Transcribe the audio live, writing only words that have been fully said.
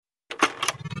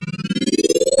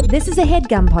This is a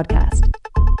HeadGum podcast.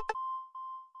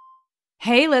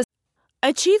 Hey, listen.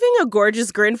 Achieving a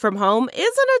gorgeous grin from home isn't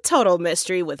a total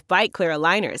mystery with Byte Clear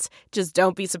aligners. Just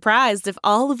don't be surprised if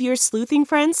all of your sleuthing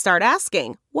friends start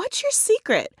asking, "What's your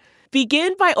secret?"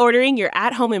 Begin by ordering your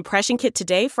at-home impression kit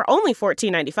today for only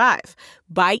 $14.95.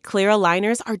 Byte Clear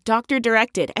aligners are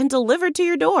doctor-directed and delivered to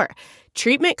your door.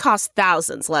 Treatment costs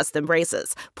thousands less than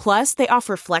braces. Plus, they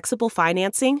offer flexible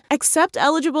financing, accept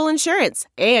eligible insurance,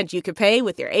 and you can pay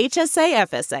with your HSA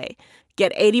FSA.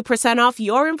 Get 80% off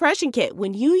your impression kit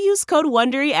when you use code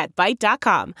WONDERY at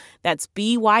Byte.com. That's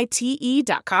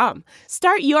BYTE.com.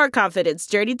 Start your confidence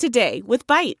journey today with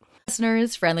Byte.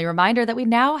 Listeners, friendly reminder that we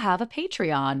now have a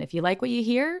Patreon. If you like what you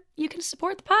hear, you can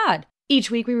support the pod.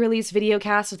 Each week we release video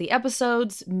casts of the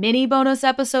episodes, mini bonus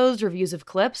episodes, reviews of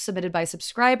clips submitted by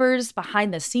subscribers,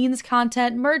 behind-the-scenes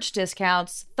content, merch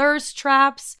discounts, thirst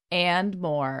traps, and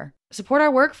more. Support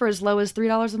our work for as low as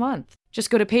 $3 a month. Just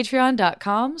go to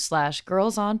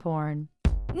patreon.com/girlsonporn.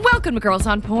 Welcome to Girls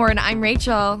on Porn. I'm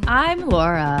Rachel. I'm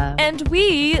Laura. And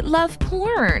we love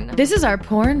porn. This is our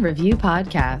porn review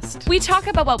podcast. We talk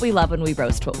about what we love and we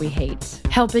roast what we hate.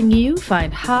 Helping you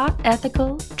find hot,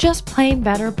 ethical, just plain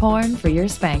better porn for your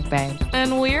spank bank.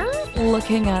 And we're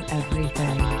looking at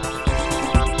everything.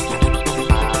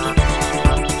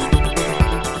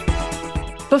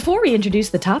 Before we introduce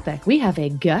the topic, we have a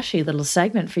gushy little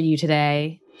segment for you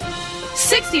today.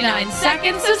 69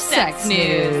 seconds of sex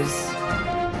news.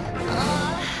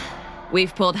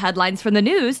 We've pulled headlines from the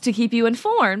news to keep you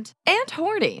informed and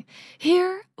horny.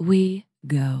 Here we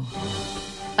go.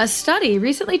 A study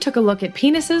recently took a look at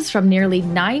penises from nearly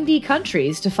 90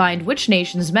 countries to find which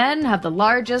nation's men have the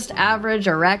largest average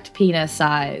erect penis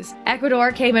size.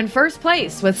 Ecuador came in first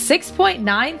place with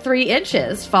 6.93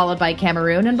 inches, followed by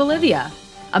Cameroon and Bolivia.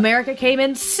 America came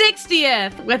in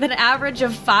 60th with an average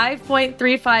of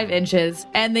 5.35 inches,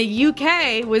 and the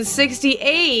UK was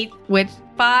 68th with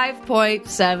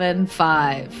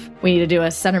 5.75. We need to do a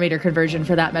centimeter conversion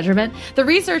for that measurement. The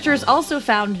researchers also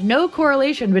found no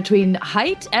correlation between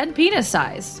height and penis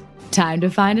size. Time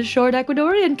to find a short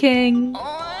Ecuadorian king.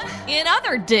 In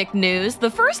other dick news,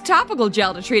 the first topical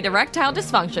gel to treat erectile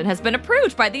dysfunction has been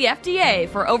approved by the FDA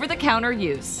for over-the-counter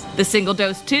use. The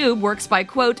single-dose tube works by,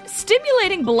 quote,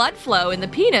 stimulating blood flow in the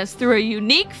penis through a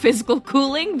unique physical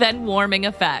cooling then warming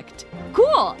effect.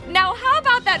 Cool. Now how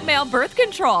about that male birth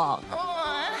control?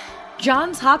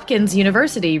 Johns Hopkins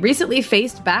University recently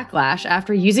faced backlash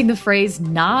after using the phrase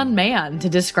non-man to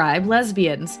describe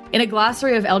lesbians. In a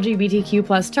glossary of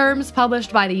LGBTQ+ terms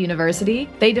published by the university,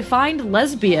 they defined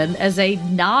lesbian as a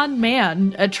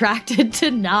non-man attracted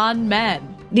to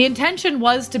non-men. The intention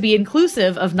was to be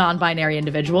inclusive of non-binary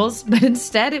individuals, but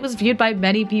instead it was viewed by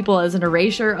many people as an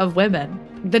erasure of women.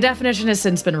 The definition has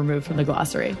since been removed from the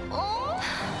glossary.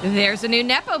 There's a new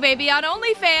Nepo baby on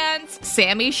OnlyFans.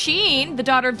 Sammy Sheen, the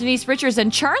daughter of Denise Richards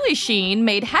and Charlie Sheen,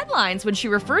 made headlines when she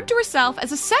referred to herself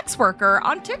as a sex worker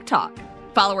on TikTok.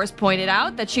 Followers pointed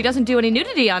out that she doesn't do any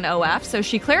nudity on OF, so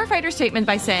she clarified her statement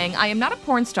by saying, "I am not a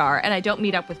porn star and I don't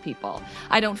meet up with people.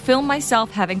 I don't film myself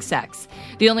having sex.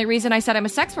 The only reason I said I'm a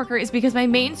sex worker is because my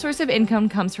main source of income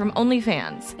comes from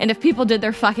OnlyFans. And if people did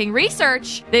their fucking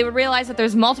research, they would realize that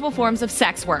there's multiple forms of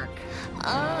sex work."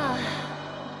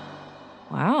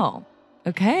 Wow.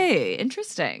 Okay.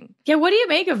 Interesting. Yeah, what do you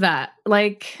make of that?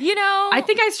 Like, you know, I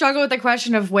think I struggle with the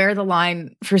question of where the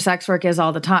line for sex work is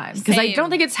all the time. Because I don't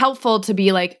think it's helpful to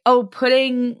be like, oh,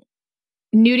 putting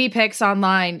nudie pics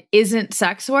online isn't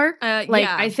sex work.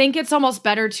 Yeah. I think it's almost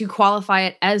better to qualify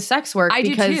it as sex work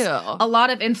because do too. A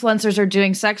lot of influencers are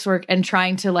doing sex work and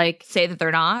trying to like say that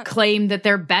they're not, claim that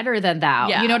they're better than that.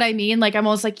 Yeah. You know what I mean? Like I'm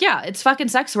almost like, yeah, it's fucking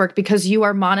sex work because you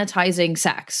are monetizing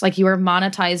sex. Like you are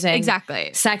monetizing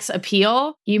exactly sex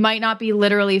appeal. You might not be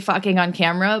literally fucking on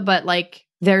camera, but like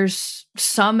there's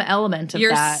some element of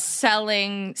You're that.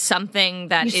 selling something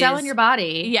that You're selling your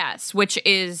body. Yes, which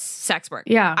is sex work.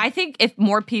 Yeah. I think if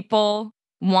more people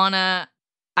want to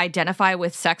identify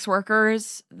with sex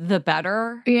workers, the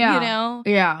better. Yeah. You know?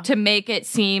 Yeah. To make it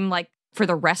seem like for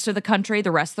the rest of the country, the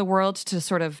rest of the world, to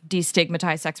sort of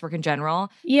destigmatize sex work in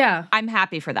general. Yeah. I'm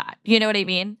happy for that. You know what I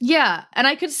mean? Yeah. And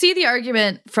I could see the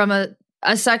argument from a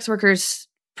sex worker's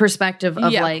perspective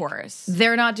of like, of course.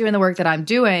 They're not doing the work that I'm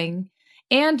doing.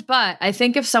 But I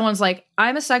think if someone's like,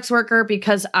 I'm a sex worker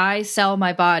because I sell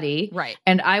my body. Right.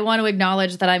 And I want to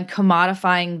acknowledge that I'm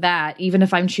commodifying that, even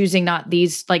if I'm choosing not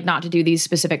to do these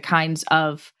specific kinds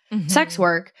of sex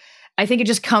work. I think it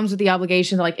just comes with the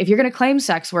obligation that, like, if you're going to claim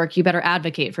sex work, you better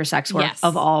advocate for sex work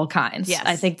of all kinds. Yes.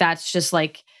 I think that's just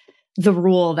like the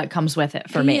rule that comes with it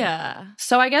for me. Yeah.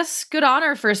 So I guess good on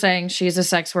her for saying she's a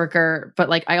sex worker. But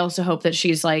like, I also hope that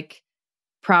she's like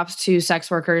props to sex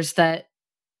workers that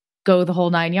go the whole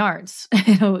 9 yards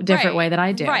in a different way than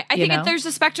I do. Right. I think if there's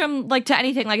a spectrum like to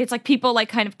anything, like it's like people like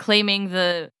kind of claiming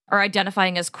or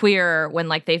identifying as queer when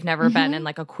like they've never been in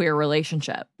like a queer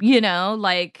relationship,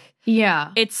 like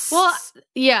it's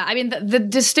I mean the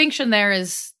distinction there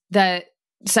is that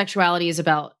sexuality is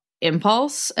about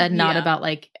impulse and not about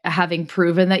like having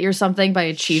proven that you're something by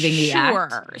achieving the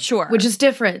act. Sure. Which is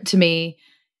different to me,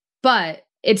 but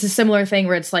it's a similar thing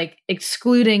where it's like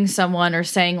excluding someone or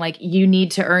saying like you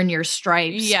need to earn your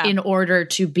stripes in order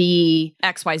to be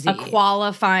XYZ, a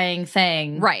qualifying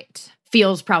thing, right?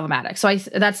 Feels problematic. So it's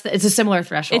a similar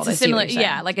threshold. It's a similar,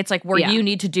 like it's like where you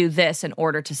need to do this in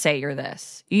order to say you're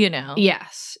this,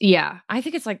 Yes, yeah. I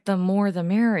think it's like the more the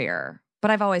merrier. But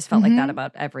I've always felt like that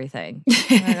about everything.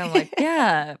 And I'm like,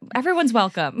 yeah, everyone's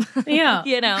welcome. Yeah.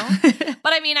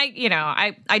 But I mean,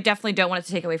 I definitely don't want it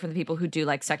to take away from the people who do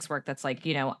like sex work that's like,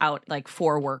 out like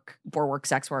for work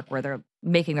sex work where they're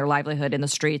making their livelihood in the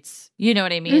streets. You know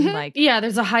what I mean? Like,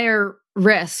 there's a higher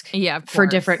risk for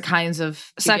different kinds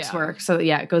of sex work. So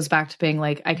it goes back to being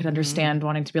like, I could understand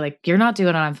wanting to be like, you're not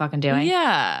doing what I'm fucking doing.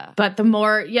 Yeah. But the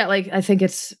more, like, I think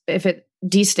if it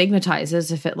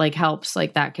destigmatizes, if it like helps,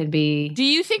 like that could be. Do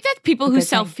you think that people who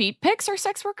sell feet pics are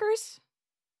sex workers?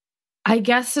 I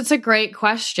guess it's a great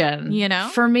question.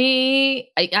 For me,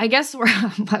 I guess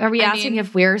are we asking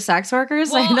if we're sex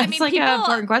workers? Well, that's like an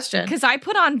important question. Because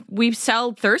we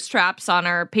sell thirst traps on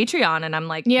our Patreon, and I'm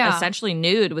like essentially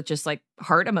nude with just like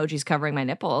heart emojis covering my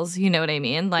nipples. You know what I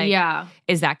mean? Like,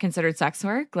 is that considered sex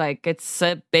work? Like, it's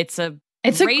a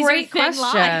great question.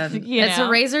 Line, It's a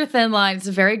razor thin line. It's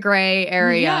a very gray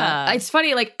area. Yeah. It's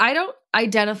funny. Like, I don't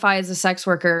identify as a sex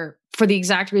worker for the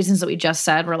exact reasons that we just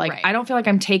said. We're like, I don't feel like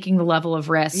I'm taking the level of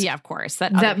risk. Yeah, of course.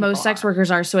 That most sex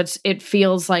workers are. So it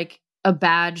feels like a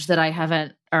badge that I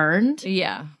haven't earned.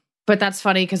 Yeah. But that's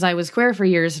funny because I was queer for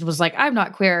years and was like, I'm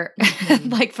not queer.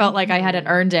 Like felt like I hadn't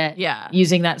earned it. Yeah.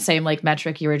 Using that same like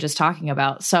metric you were just talking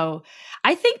about. So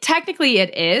I think technically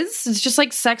it is. It's just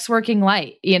like sex working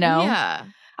light, Yeah.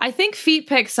 I think feet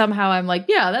pics somehow I'm like,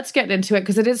 that's getting into it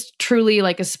because it is truly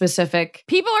like a specific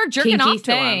people are jerking off to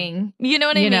thing. Them. You know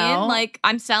what I mean? Like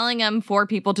I'm selling them for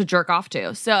people to jerk off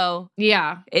to. So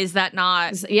is that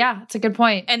not? It's a good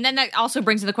point. And then that also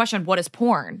brings to the question: what is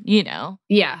porn?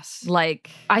 Yes.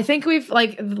 Like I think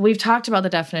we've talked about the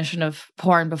definition of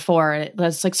porn before. It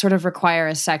does like sort of require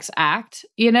a sex act,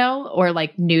 or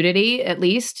like nudity at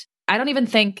least. I don't even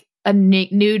think a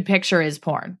nude picture is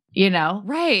porn,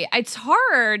 Right. It's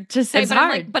hard to say, but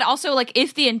hard. I'm like, but also like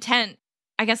if the intent,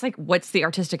 I guess like what's the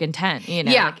artistic intent,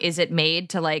 Like is it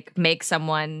made to like make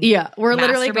someone we're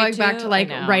literally going back to like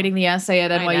writing the essay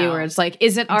at NYU where it's like,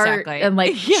 is it art? And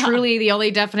like truly the only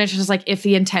definition is like if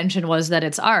the intention was that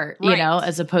it's art,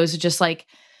 as opposed to just like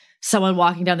someone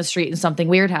walking down the street and something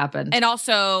weird happened. And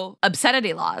also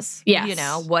obscenity laws.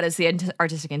 Yes. What is the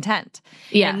artistic intent?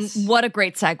 Yes. And what a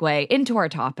great segue into our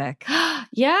topic.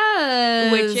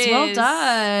 Yes. Which is, well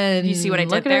done. You see what I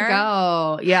did there? Look at it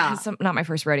go. Yeah. It's not my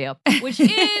first rodeo. Which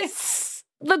is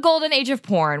the golden age of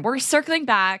porn. We're circling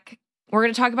back. We're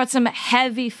going to talk about some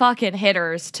heavy fucking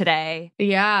hitters today.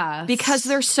 Yeah. Because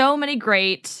there's so many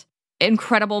great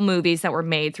incredible movies that were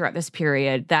made throughout this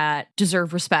period that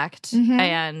deserve respect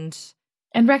and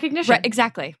recognition.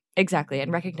 Exactly.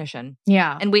 And recognition.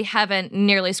 Yeah. And we haven't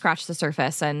nearly scratched the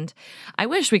surface. And I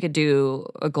wish we could do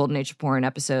a Golden Age of Porn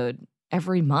episode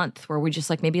every month where we just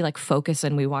like maybe like focus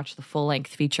and we watch the full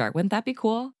length feature. Wouldn't that be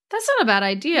cool? That's not a bad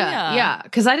idea. Yeah.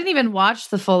 Because I didn't even watch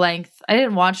the full length. I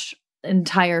didn't watch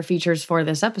entire features for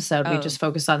this episode. We just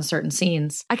focused on certain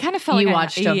scenes. I kind of felt you like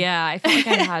watched them. Yeah, I felt like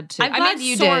I had to. I'm glad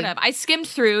you sort did. of. I skimmed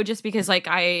through just because like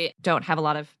I don't have a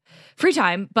lot of free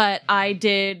time, but I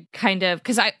did kind of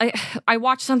because I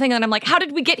watched something and I'm like, how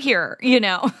did we get here? I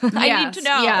need to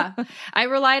know. Yeah, I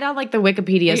relied on like the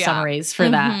Wikipedia summaries for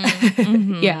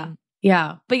that.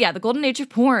 Yeah. But yeah, the golden age of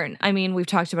porn. I mean, we've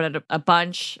talked about it a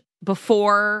bunch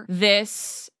before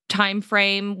this time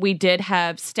frame. We did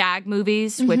have stag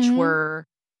movies, which were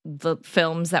the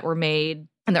films that were made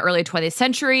in the early 20th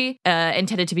century,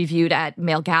 intended to be viewed at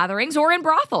male gatherings or in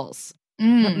brothels.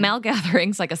 Male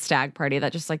gatherings, like a stag party,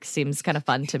 that just like seems kind of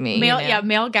fun to me.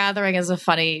 Male gathering is a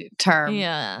funny term.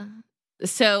 Yeah.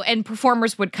 So, and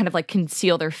performers would kind of like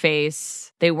conceal their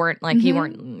face. They weren't like, you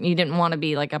didn't want to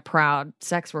be like a proud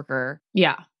sex worker.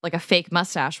 Yeah. Like a fake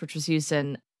mustache, which was used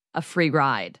in A Free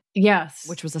Ride. Yes.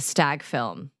 Which was a stag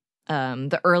film.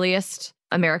 The earliest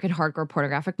American hardcore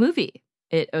pornographic movie.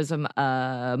 It was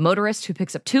a motorist who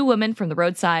picks up two women from the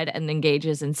roadside and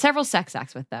engages in several sex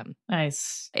acts with them.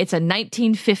 Nice. It's a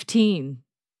 1915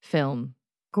 film.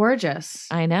 Gorgeous.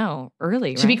 I know.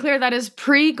 Early, To be clear, that is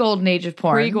pre-Golden Age of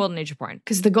porn. Pre-Golden Age of porn.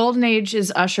 Because the Golden Age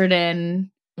is ushered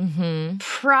in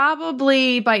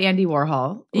probably by Andy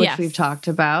Warhol, which we've talked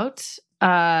about.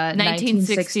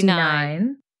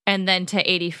 1969. And then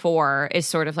to 84 is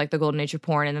sort of like the Golden Age of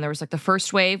porn. And then there was like the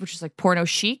first wave, which is like porno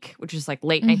chic, which is like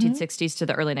late 1960s to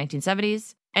the early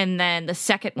 1970s. And then the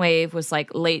second wave was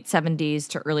like late 70s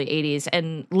to early 80s.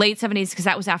 And late 70s, because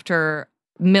that was after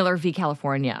Miller v.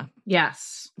 California.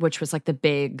 Yes. Which was like the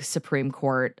big Supreme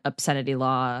Court obscenity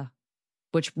law,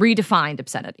 which redefined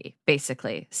obscenity,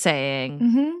 basically,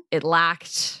 saying it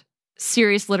lacked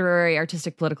serious literary,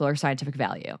 artistic, political, or scientific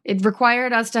value. It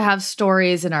required us to have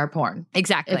stories in our porn.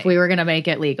 Exactly. If we were going to make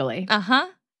it legally.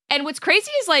 And what's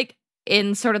crazy is like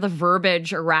in sort of the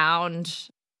verbiage around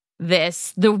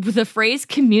this, the phrase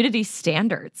community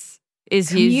standards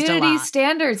is used a lot. Community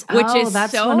standards. Which is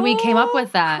that's so when we came up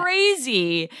with that.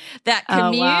 Crazy that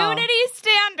community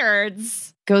standards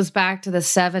goes back to the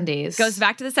 70s. Goes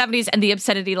back to the 70s and the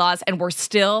obscenity laws, and we're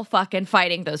still fucking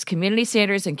fighting those community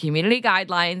standards and community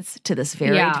guidelines to this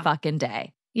very fucking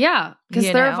day. Yeah,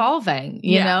 because they're evolving,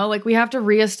 you know? Like, we have to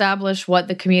reestablish what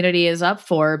the community is up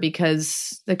for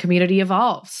because the community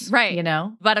evolves. Right. You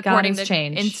know? But according to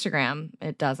change. Instagram,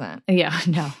 it doesn't. Yeah,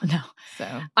 no. So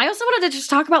I also wanted to just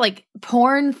talk about, like,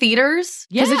 porn theaters.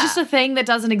 Because it's just a thing that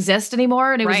doesn't exist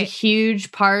anymore, and it was a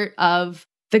huge part of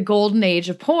the golden age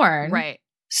of porn. Right.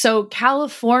 So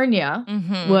California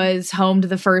was home to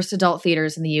the first adult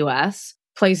theaters in the U.S.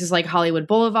 Places like Hollywood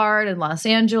Boulevard and Los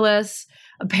Angeles.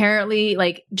 Apparently,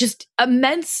 like, just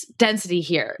immense density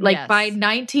here. Like, by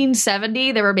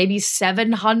 1970, there were maybe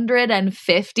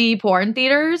 750 porn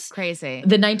theaters. Crazy.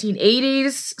 The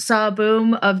 1980s saw a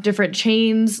boom of different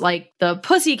chains, like the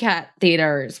Pussycat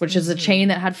Theaters, which is a chain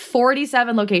that had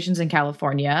 47 locations in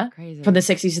California from the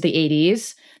 60s to the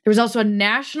 80s. There was also a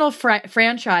national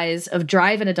franchise of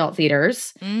drive-in adult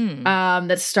theaters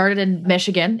that started in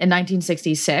Michigan in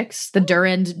 1966. The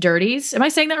Durand Dirties. Am I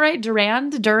saying that right?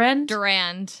 Durand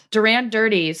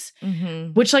Dirties,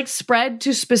 which like spread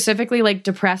to specifically like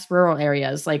depressed rural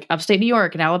areas like upstate New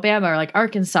York and Alabama or like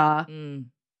Arkansas.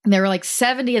 And there were like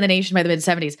 70 in the nation by the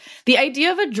mid-70s. The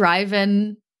idea of a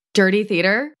drive-in dirty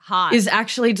theater is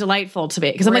actually delightful to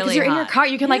me. Because I'm like, because you're in your car,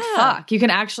 you can like fuck. You can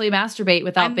actually masturbate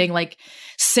without being like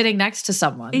sitting next to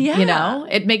someone. Yeah. You know?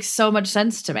 It makes so much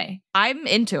sense to me. I'm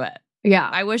into it. Yeah.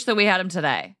 I wish that we had them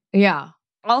today. Yeah.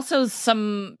 Also,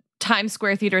 some Times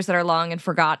Square theaters that are long and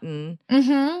forgotten.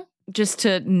 Just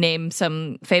to name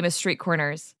some famous street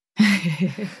corners.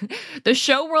 The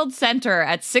Show World Center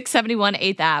at 671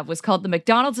 8th Ave was called the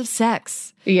McDonald's of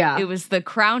Sex. Yeah. It was the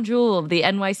crown jewel of the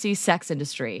NYC sex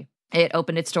industry. It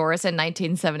opened its doors in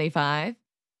 1975.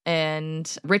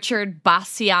 And Richard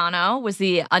Bassiano was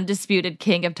the undisputed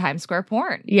king of Times Square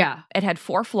porn. Yeah. It had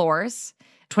 4 floors,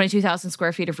 22,000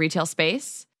 square feet of retail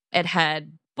space. It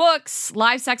had books,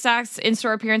 live sex acts,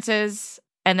 in-store appearances,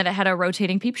 and then it had a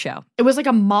rotating peep show. It was like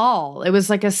a mall. It was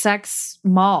like a sex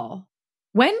mall.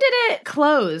 When did it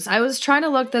close? I was trying to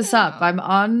look this up. I'm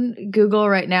on Google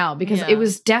right now because it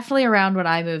was definitely around when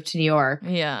I moved to New York.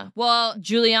 Yeah. Well,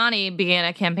 Giuliani began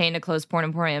a campaign to close porn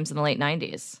emporiums in the late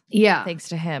 90s. Yeah. Thanks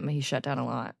to him, he shut down a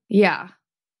lot. Yeah.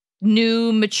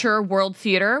 New Mature World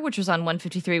Theater, which was on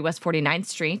 153 West 49th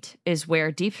Street, is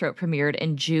where Deep Throat premiered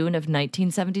in June of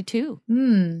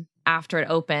 1972. After it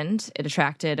opened, it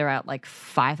attracted around like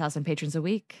 5,000 patrons a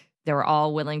week. They were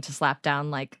all willing to slap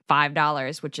down like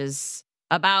 $5, which is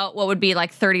about what would be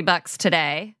like $30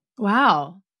 today.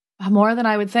 Wow. More than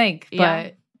I would think,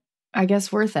 but I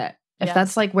guess worth it. If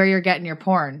that's like where you're getting your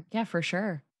porn. Yeah, for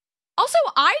sure. Also,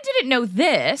 I didn't know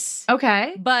this.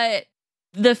 Okay. But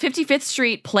the 55th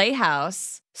Street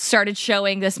Playhouse started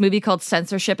showing this movie called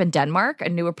Censorship in Denmark, A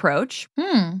New Approach.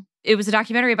 It was a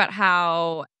documentary about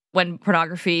how when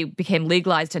pornography became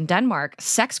legalized in Denmark,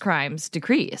 sex crimes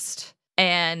decreased.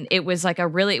 And it was like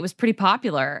it was pretty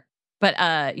popular.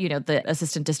 But, you know, the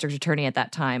assistant district attorney at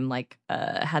that time, like,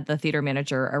 had the theater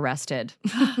manager arrested.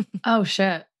 Oh,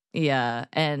 shit. Yeah.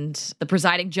 And the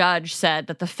presiding judge said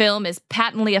that the film is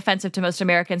patently offensive to most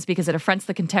Americans because it affronts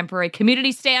the contemporary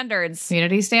community standards.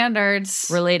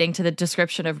 Relating to the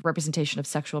description of representation of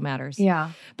sexual matters.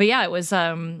 Yeah. But yeah, it was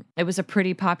a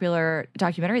pretty popular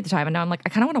documentary at the time. And now I'm like, I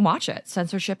kind of want to watch it.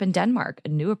 Censorship in Denmark, A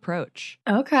New Approach.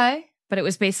 Okay. But it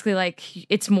was basically like,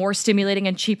 it's more stimulating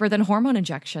and cheaper than hormone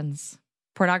injections.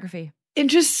 Pornography.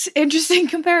 Interesting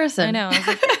comparison. I know. I was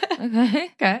like, okay.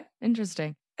 Okay.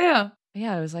 Interesting. Yeah.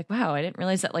 Yeah, I was like, wow, I didn't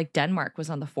realize that like Denmark was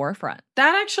on the forefront.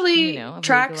 That actually of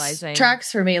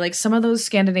tracks for me. Like some of those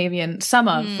Scandinavian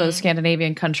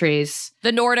countries,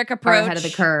 the Nordic are approach ahead of the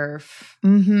curve.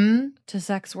 Mm-hmm. to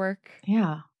sex work.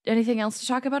 Yeah. Anything else to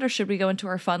talk about, or should we go into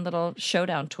our fun little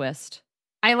showdown twist?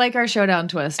 I like our showdown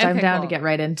twist. Okay, I'm down cool. to get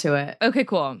right into it. Okay,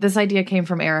 cool. This idea came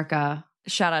from Erica.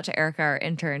 Shout out to Erica, our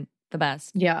intern, the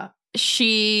best. Yeah.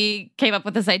 She came up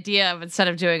with this idea of instead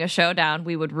of doing a showdown,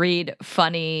 we would read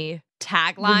funny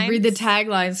taglines. Read the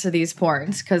taglines to these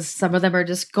porns because some of them are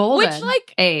just golden. Which,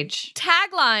 like, age.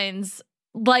 Taglines,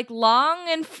 like long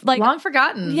and like long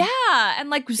forgotten. Yeah, and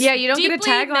like yeah, you don't get a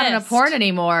tagline in a porn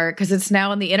anymore because it's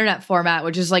now in the internet format,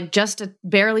 which is like just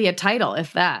barely a title,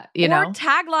 if that. You know,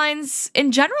 taglines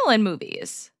in general in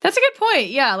movies. That's a good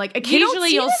point. Yeah, like occasionally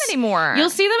you'll see them anymore.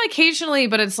 You'll see them occasionally,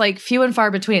 but it's like few and far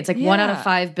between. It's like 1 out of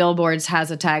 5 billboards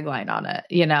has a tagline on it.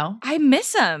 You know, I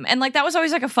miss them, and like that was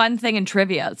always like a fun thing in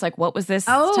trivia. It's like, what was this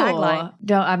tagline?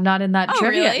 No, I'm not in that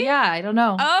trivia. Really? Yeah, I don't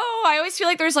know. Oh, I always feel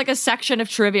like there's like a section of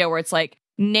trivia where it's like,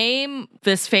 name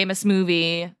this famous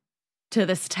movie to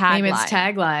this tagline. Name its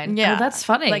tagline. Yeah. Oh, that's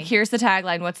funny. Like, here's the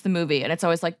tagline. What's the movie? And it's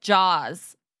always like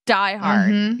Jaws, Die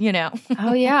Hard, you know?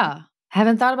 Oh, yeah.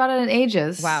 Haven't thought about it in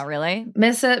ages. Wow, really?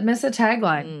 Miss a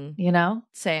tagline, you know?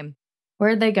 Same.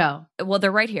 Where'd they go? Well,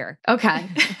 they're right here. Okay.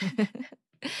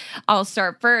 I'll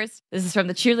start first. This is from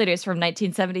the Cheerleaders from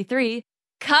 1973.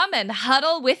 Come and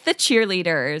huddle with the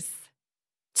cheerleaders.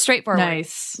 Straightforward.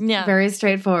 Nice. Yeah. Very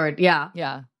straightforward. Yeah.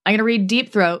 Yeah. I'm going to read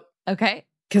Deep Throat. Okay.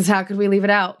 Because how could we leave it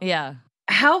out? Yeah.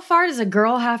 How far does a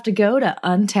girl have to go to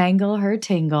untangle her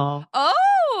tingle?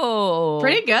 Oh.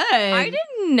 Pretty good. I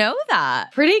didn't know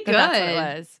that. Pretty good. That's what it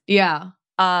was.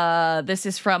 Yeah. This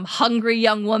is from Hungry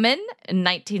Young Woman in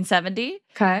 1970.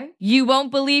 Okay. You won't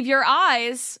believe your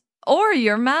eyes or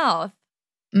your mouth.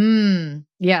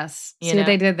 Yes. You See know? what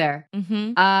they did there.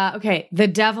 Mm-hmm. Okay. The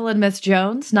Devil and Miss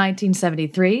Jones,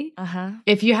 1973. Uh-huh.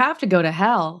 If you have to go to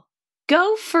hell,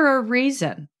 go for a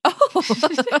reason. Oh.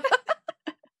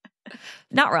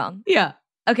 Not wrong. Yeah.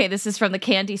 Okay, this is from the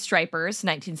Candy Stripers,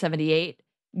 1978.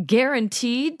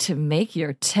 Guaranteed to make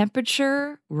your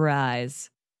temperature rise.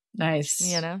 Nice.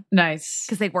 You know? Nice.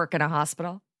 Because they work in a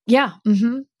hospital. Yeah.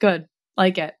 Good.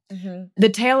 Like it. The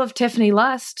Tale of Tiffany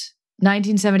Lust,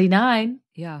 1979.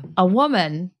 Yeah. A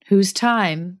woman whose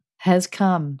time has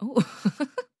come.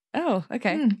 Oh,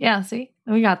 okay. Yeah, see?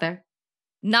 We got there.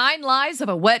 9 Lives of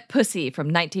a Wet Pussy from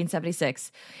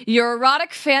 1976. Your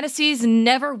erotic fantasies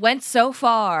never went so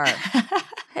far.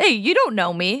 Hey, you don't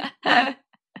know me.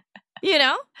 You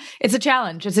know? It's a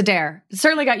challenge. It's a dare. It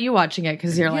certainly got you watching it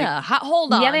because you're like,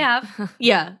 hold on. Yeah, they have.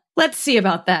 Yeah. Let's see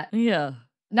about that. Yeah.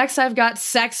 Next, I've got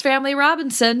Sex Family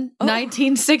Robinson,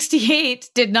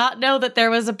 1968. Did not know that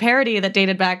there was a parody that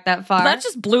dated back that far. That's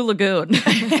just Blue Lagoon.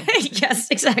 Yes,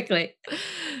 exactly.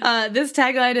 This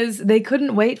tagline is, they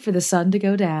couldn't wait for the sun to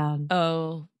go down.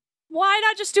 Oh. Why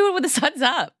not just do it when the sun's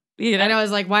up? You know? And I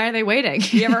was like, why are they waiting?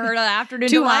 You ever heard of Afternoon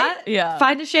Too Delight? hot? Yeah.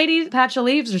 Find a shady patch of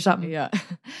leaves or something. Yeah.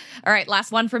 All right,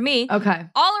 last one from me. Okay.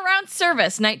 All Around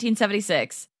Service,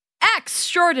 1976.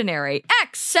 Extraordinary,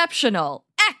 exceptional,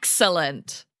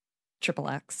 excellent. Triple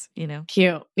X, you know?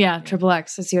 Cute. Yeah, Triple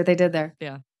X. I see what they did there.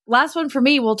 Yeah. Last one for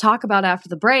me, we'll talk about after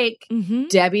the break.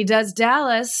 Debbie Does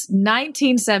Dallas,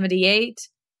 1978.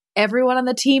 Everyone on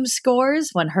the team scores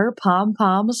when her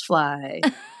pom-poms fly.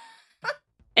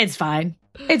 It's fine.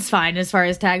 It's fine as far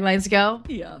as taglines go.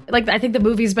 Yeah. Like, I think the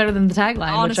movie's better than the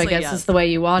tagline, Honestly, which I guess is the way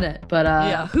you want it. But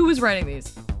yeah, who was writing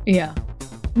these? Yeah.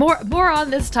 More on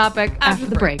this topic after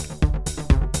the break.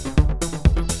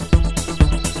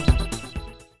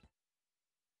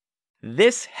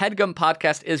 This HeadGum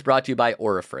podcast is brought to you by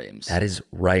Auraframes. That is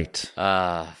right.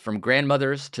 From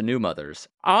grandmothers to new mothers,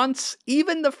 aunts,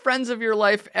 even the friends of your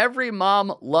life, every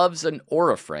mom loves an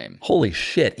Auraframe. Holy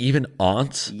shit, even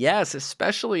aunts? Yes,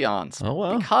 especially aunts. Oh,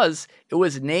 wow. Because it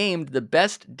was named the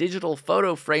best digital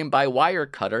photo frame by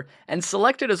Wirecutter and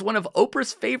selected as one of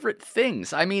Oprah's favorite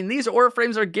things. I mean, these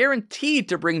Auraframes are guaranteed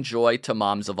to bring joy to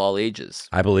moms of all ages.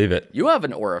 I believe it. You have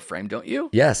an Auraframe, don't you?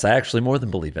 Yes, I actually more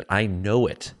than believe it. I know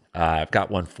it. I've got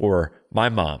one for my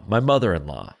mom, my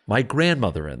mother-in-law, my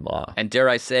grandmother-in-law. And dare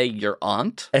I say, your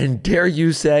aunt? And dare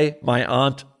you say, my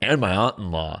aunt and my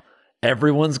aunt-in-law.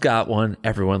 Everyone's got one.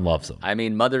 Everyone loves them. I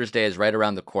mean, Mother's Day is right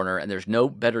around the corner, and there's no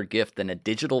better gift than a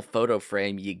digital photo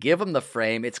frame. You give them the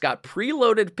frame. It's got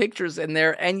preloaded pictures in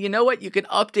there, and you know what? You can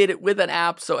update it with an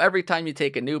app, so every time you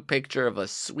take a new picture of a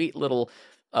sweet little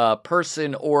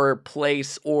person or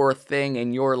place or thing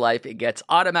in your life, it gets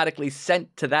automatically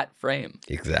sent to that frame.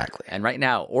 Exactly. And right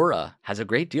now, Aura has a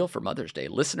great deal for Mother's Day.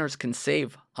 Listeners can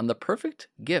save on the perfect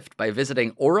gift by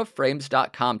visiting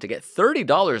auraframes.com to get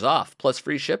 $30 off plus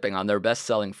free shipping on their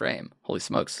best-selling frame. Holy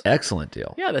smokes. Excellent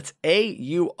deal. Yeah, that's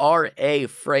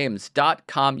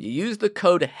auraframes.com. You use the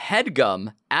code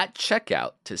HEADGUM at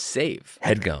checkout to save.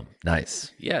 Headgum.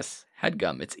 Nice. Yes,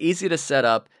 HEADGUM. It's easy to set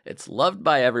up. It's loved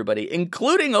by everybody,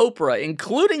 including Oprah,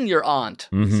 including your aunt.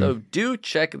 So do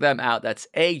check them out. That's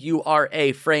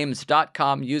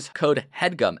auraframes.com. Use code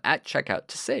HEADGUM at checkout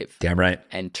to save. Damn right.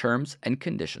 And terms and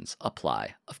conditions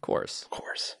apply, of course. Of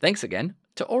course. Thanks again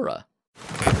to Aura.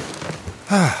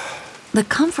 The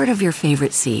comfort of your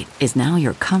favorite seat is now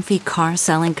your comfy car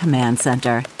selling command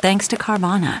center, thanks to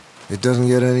Carvana. It doesn't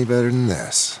get any better than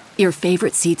this. Your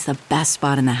favorite seat's the best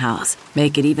spot in the house.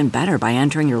 Make it even better by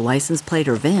entering your license plate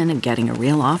or VIN and getting a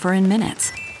real offer in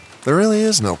minutes. There really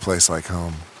is no place like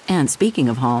home. And speaking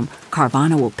of home,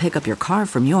 Carvana will pick up your car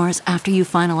from yours after you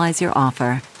finalize your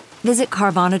offer. Visit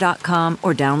Carvana.com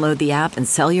or download the app and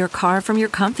sell your car from your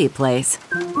comfy place.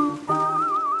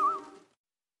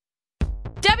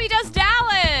 Debbie Does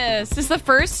Dallas is the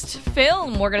first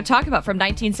film we're going to talk about from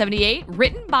 1978,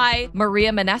 written by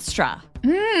Maria Menestra.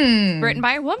 Written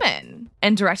by a woman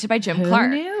and directed by Jim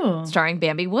Clark. Knew? Starring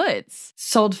Bambi Woods.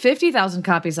 Sold 50,000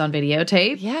 copies on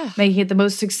videotape. Yeah. Making it the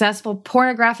most successful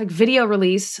pornographic video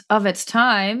release of its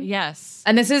time. Yes.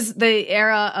 And this is the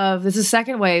era of, this is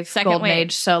second wave, golden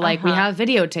age. So like we have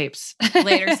videotapes.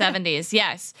 Later 70s,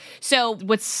 yes. So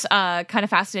what's kind of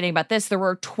fascinating about this, there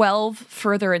were 12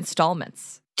 further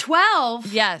installments.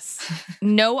 12? Yes.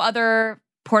 No other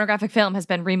pornographic film has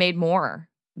been remade more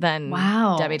than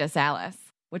Debbie Does Dallas,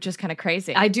 which is kind of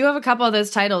crazy. I do have a couple of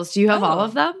those titles. Do you have all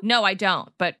of them? No, I don't,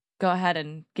 but go ahead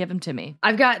and give them to me.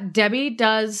 I've got Debbie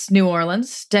Does New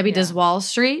Orleans, Debbie Does Wall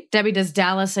Street, Debbie Does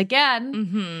Dallas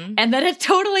again, and then a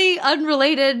totally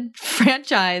unrelated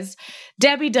franchise,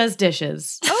 Debbie Does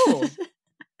Dishes. Oh.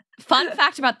 Fun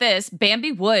fact about this,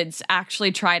 Bambi Woods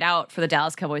actually tried out for the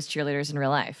Dallas Cowboys cheerleaders in real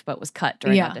life, but was cut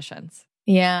during auditions.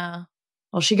 Yeah.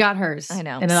 Well, she got hers. I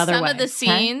know. In another way. Some of the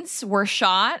scenes were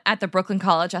shot at the Brooklyn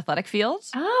College Athletic Field.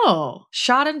 Oh,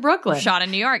 shot in Brooklyn. Shot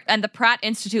in New York. And the Pratt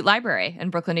Institute Library in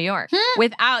Brooklyn, New York.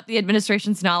 Without the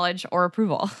administration's knowledge or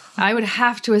approval. I would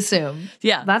have to assume.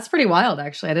 Yeah. That's pretty wild,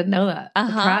 actually. I didn't know that.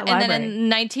 The Pratt And Library. then in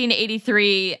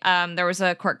 1983, there was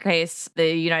a court case,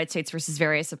 the United States versus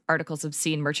various articles of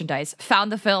obscene merchandise,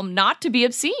 found the film not to be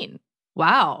obscene.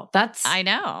 Wow, that's I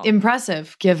know.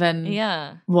 Impressive given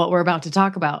what we're about to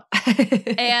talk about.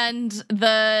 And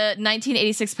the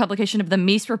 1986 publication of the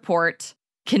Meese Report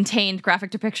contained graphic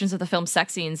depictions of the film's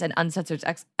sex scenes and uncensored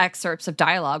excerpts of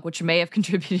dialogue, which may have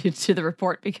contributed to the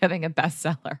report becoming a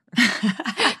bestseller.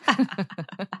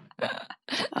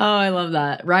 Oh, I love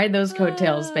that. Ride those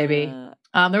coattails, baby.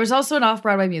 There was also an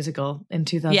off-Broadway musical in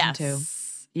 2002.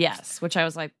 Yes, which I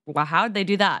was like, wow, how did they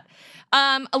do that?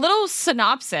 A little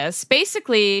synopsis.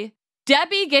 Basically,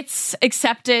 Debbie gets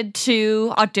accepted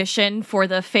to audition for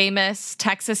the famous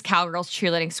Texas Cowgirls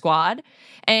cheerleading squad,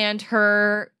 and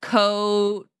her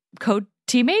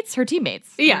teammates.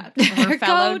 Yeah, her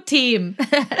fellow team,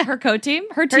 her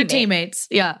teammates.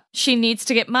 Yeah, she needs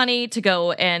to get money to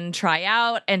go and try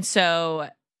out, and so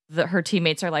her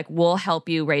teammates are like, we'll help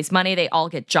you raise money. They all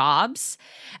get jobs,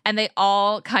 and they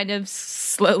all kind of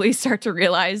slowly start to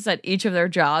realize that each of their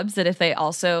jobs, that if they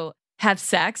also have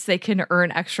sex, they can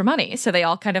earn extra money. So they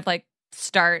all kind of like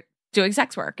start doing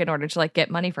sex work in order to like get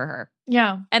money for her.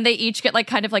 Yeah. And they each get like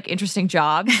kind of like interesting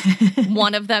jobs.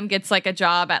 One of them gets like a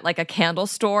job at like a candle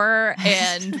store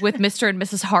and with Mr. and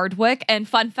Mrs. Hardwick. And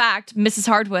fun fact, Mrs.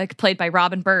 Hardwick, played by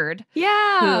Robin Bird.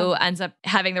 Yeah. Who ends up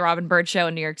having the Robin Bird show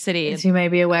in New York City. As you may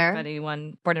be aware. If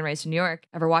anyone born and raised in New York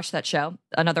ever watched that show.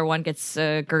 Another one gets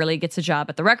a job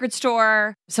at the record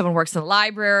store. Someone works in the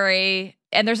library.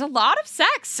 And there's a lot of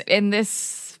sex in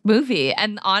this movie.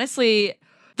 And honestly,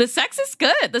 the sex is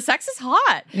good. The sex is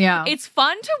hot. Yeah. It's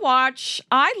fun to watch.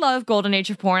 I love golden age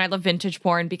of porn. I love vintage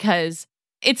porn because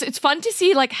it's fun to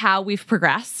see like how we've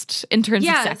progressed in terms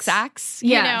of sex acts.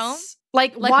 You know?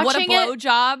 Like what a watching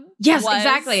blowjob. Yes, was.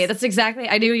 exactly. That's exactly.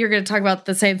 I knew you were going to talk about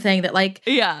the same thing. That like,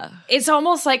 yeah, it's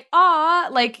almost like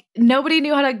like nobody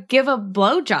knew how to give a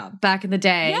blowjob back in the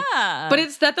day. Yeah, but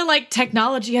it's that the like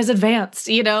technology has advanced.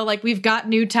 You know, like we've got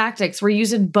new tactics. We're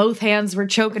using both hands. We're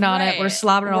choking on it. We're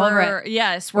slobbering all over it.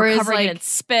 Yes, we're covering it in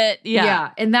spit.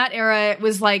 Yeah, in that era, it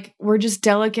was like we're just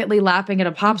delicately lapping at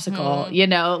a popsicle. You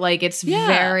know, like it's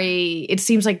very. It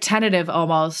seems like tentative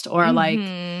almost, or like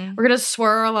we're gonna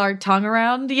swirl our tongue hung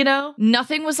around, you know?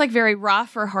 Nothing was like very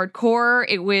rough or hardcore.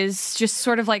 It was just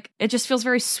sort of like, it just feels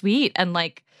very sweet and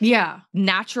like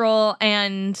natural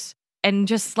and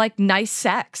just like nice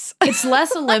sex. It's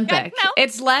less Olympic. No.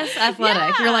 It's less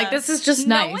athletic. Yeah. You're like, this is just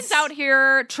nice. No one's out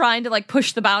here trying to like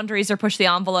push the boundaries or push the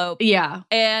envelope. Yeah.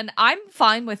 And I'm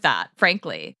fine with that,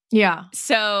 frankly. Yeah.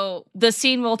 So the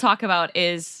scene we'll talk about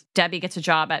is Debbie gets a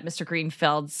job at Mr.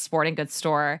 Greenfield's sporting goods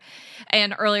store.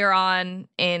 And earlier on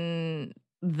in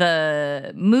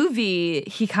the movie,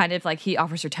 he kind of like, he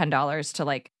offers her $10 to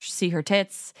like see her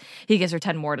tits. He gives her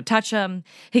 10 more to touch them.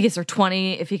 He gives her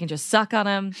 20 if he can just suck on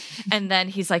them. And then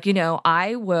he's like, you know,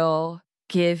 I will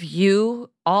give you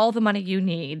all the money you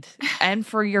need and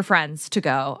for your friends to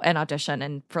go and audition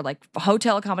and for like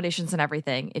hotel accommodations and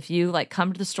everything if you like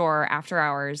come to the store after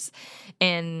hours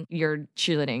in your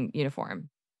cheerleading uniform.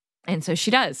 And so she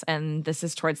does. And this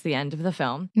is towards the end of the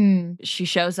film. She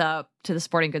shows up to the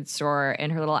sporting goods store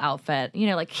in her little outfit, you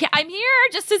know, like, I'm here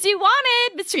just as you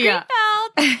wanted, Mr.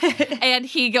 Greenfield. And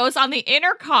he goes on the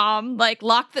intercom, like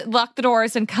lock the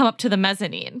doors and come up to the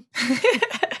mezzanine.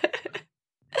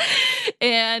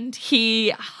 And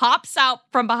he hops out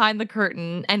from behind the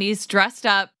curtain and he's dressed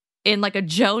up in like a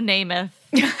Joe Namath.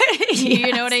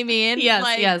 You know what I mean? Yes,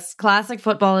 like, yes. Classic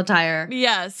football attire.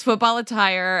 Yes, football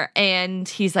attire. And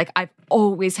he's like, I've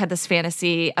always had this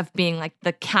fantasy of being like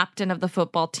the captain of the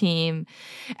football team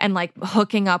and like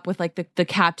hooking up with like the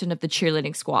captain of the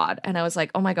cheerleading squad. And I was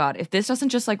like, oh my God, if this doesn't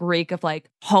just like reek of like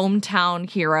hometown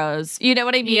heroes, you know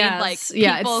what I mean? Yes. Like,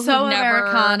 it's so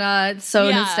Americana. It's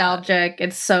so nostalgic.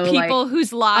 It's so people like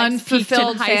whose lives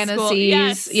unfulfilled peaked in high school.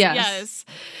 fantasies. Yes.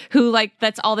 Who like,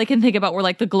 that's all they can think about were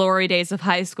like the glory days of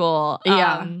high school.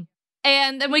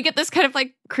 And then we get this kind of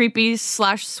like creepy /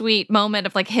 sweet moment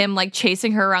of like him like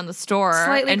chasing her around the store.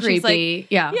 Slightly and creepy.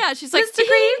 She's like, she's like, Mr.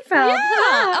 Greenfield.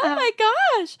 oh my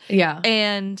gosh. Yeah.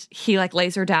 And he like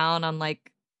lays her down on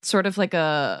like sort of like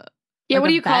a what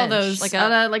do you bench, call those? like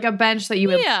a bench that you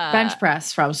would bench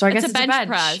press from. So I guess it's a bench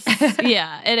press.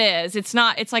 Yeah, it is. It's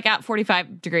not. It's like at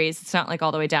 45 degrees. It's not like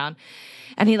all the way down.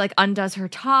 And he like undoes her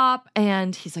top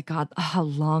and he's like, God, how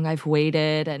long I've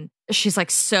waited. And she's like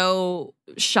so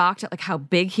shocked at like how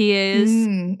big he is.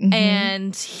 Mm-hmm.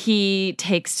 And he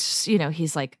takes, you know,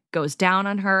 he's like goes down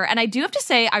on her. And I do have to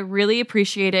say, I really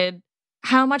appreciated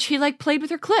how much he like played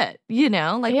with her clit, you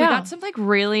know, like we got some like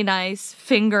really nice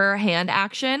finger hand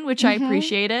action, which I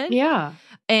appreciated. Yeah.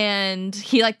 And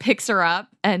he like picks her up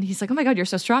and he's like, oh my God, you're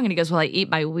so strong. And he goes, well, I eat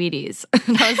my Wheaties.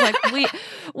 And I was like,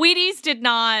 Wheaties did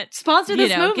not sponsor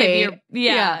this movie.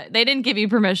 They didn't give you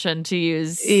permission to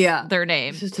use their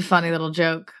name. It's just a funny little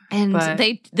joke. And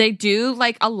they do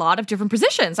like a lot of different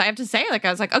positions. I have to say, like, I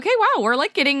was like, okay, wow, we're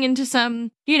like getting into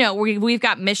some, you know, we've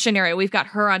got missionary, we've got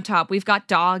her on top, we've got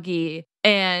doggy.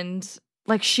 And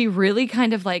like she really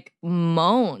kind of like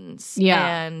moans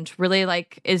and really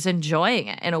like is enjoying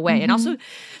it in a way. And also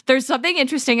there's something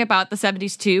interesting about the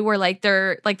 70s too, where like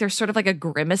they're sort of like a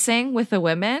grimacing with the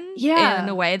women in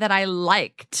a way that I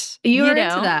liked. You were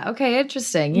into that. Okay,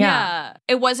 interesting. Yeah.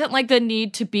 It wasn't like the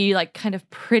need to be like kind of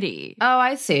pretty. Oh,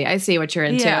 I see what you're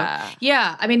into.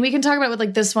 Yeah. I mean, we can talk about with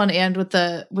like this one and with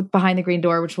Behind the Green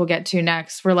Door, which we'll get to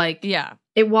next. We're like,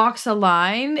 it walks a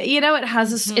line, you know, it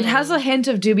has a hint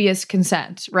of dubious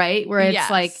consent, right? Where it's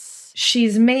like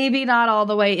she's maybe not all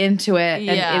the way into it.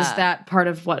 And is that part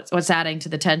of what's adding to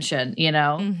the tension, you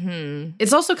know? Mm-hmm.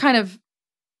 It's also kind of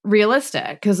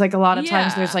realistic because like a lot of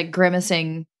times there's like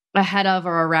grimacing ahead of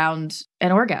or around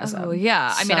an orgasm. Oh,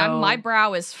 yeah. I mean, my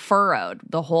brow is furrowed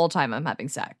the whole time I'm having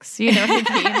sex. You know what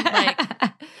I mean?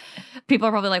 Like, people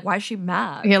are probably like, why is she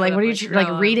mad? Yeah, like, what are you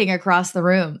like reading across the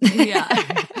room?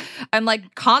 Yeah. I'm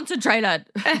like, concentrated.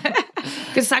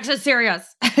 Because sex is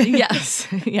serious. Yes.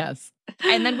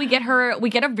 And then we get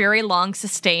a very long,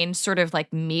 sustained sort of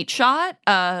like meat shot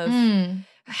of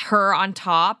her on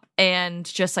top and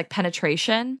just like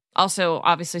penetration. Also,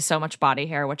 obviously, so much body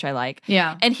hair, which I like.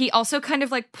 Yeah. And he also kind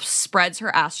of like spreads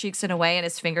her ass cheeks in a way and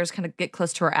his fingers kind of get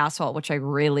close to her asshole, which I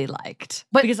really liked.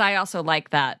 But because I also like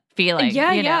that feeling.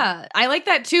 Yeah, you know? yeah. I like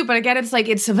that too. But again, it's like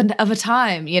it's of a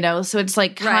time, you know? So it's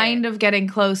like kind of getting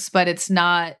close, but it's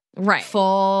not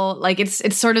full. Like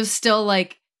it's sort of still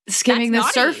like skimming the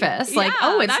surface. Like,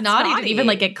 it's naughty to even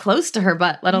like get close to her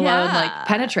butt, let alone like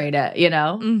penetrate it, you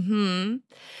know? Mm-hmm.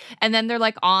 And then they're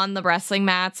like on the wrestling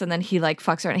mats and then he like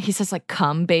fucks her and he says like,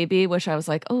 come baby, which I was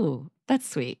like, oh, that's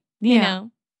sweet. You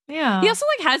know? Yeah. He also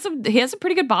like has a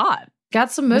pretty good bod.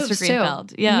 Got some moves Mr. Greenfield.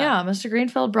 too. Yeah, Mr.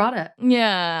 Greenfield brought it.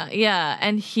 Yeah.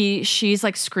 And she's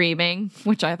like screaming,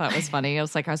 which I thought was funny. It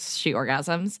was like how she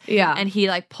orgasms. Yeah. And he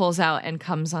like pulls out and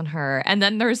comes on her. And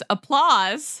then there's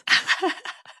applause.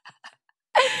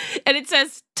 And it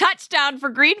says, touchdown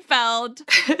for Greenfeld,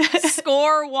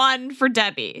 score 1 for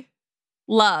Debbie.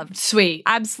 Loved. Sweet.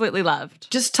 Absolutely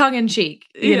loved. Just tongue in cheek,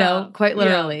 you know, quite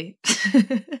literally.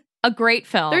 A great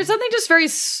film. There's something just very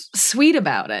sweet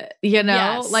about it, you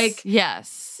know? Yes. Like,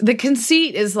 yes. the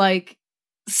conceit is like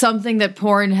something that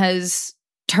porn has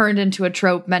turned into a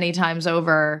trope many times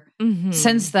over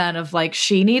since then, of like,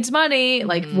 she needs money.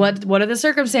 Like, what are the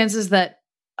circumstances that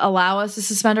allow us to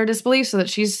suspend our disbelief so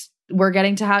that we're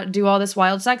getting to do all this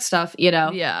wild sex stuff, you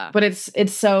know? Yeah. But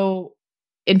it's so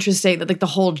interesting that like the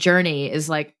whole journey is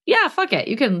like, yeah, fuck it,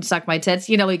 you can suck my tits,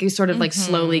 you know, like you sort of like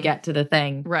slowly get to the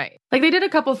thing. Right. Like they did a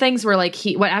couple things where like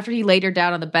after he laid her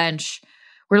down on the bench,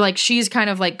 where like she's kind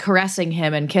of like caressing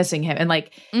him and kissing him and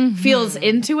like feels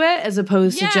into it as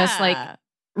opposed to just like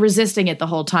resisting it the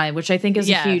whole time, which I think is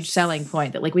a huge selling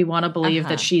point, that like we want to believe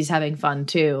that she's having fun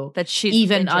too, that she's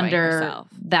even enjoying under herself.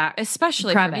 that,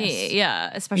 especially premise. for me. Yeah,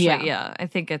 I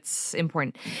think it's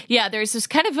important. Yeah, there's this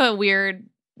kind of a weird,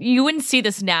 you wouldn't see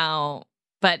this now,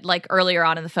 but like earlier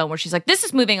on in the film where she's like, this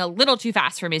is moving a little too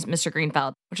fast for me, Mr.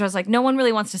 Greenfeld, which I was like, no one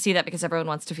really wants to see that because everyone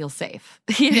wants to feel safe,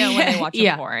 you know, when they watch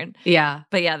porn. Yeah.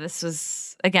 But yeah, this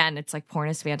was, again, it's like porn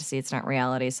is fantasy, it's not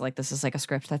reality. So like this is like a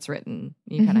script that's written.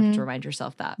 You kind of have to remind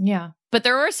yourself that. Yeah. But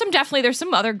there's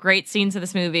some other great scenes in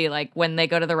this movie, like when they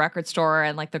go to the record store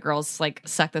and like the girls like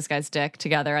suck this guy's dick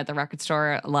together at the record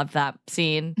store. I love that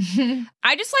scene.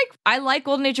 I like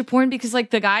Golden Age of porn because like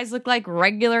the guys look like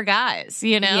regular guys,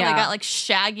 you know? Yeah. They got like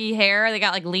shaggy hair, they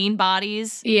got like lean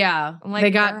bodies. Yeah. Like,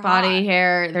 they got they're body hot.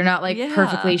 hair. They're not like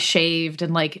perfectly shaved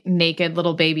and like naked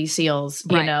little baby seals,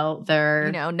 you Right. know? They're,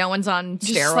 You know, no one's on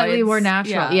just steroids. slightly more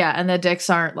natural. Yeah. And the dicks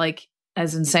aren't like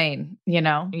as insane, you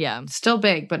know? Yeah. Still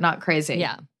big, but not crazy.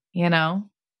 Yeah. You know?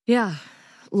 Yeah.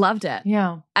 Loved it.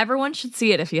 Yeah. Everyone should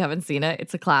see it if you haven't seen it.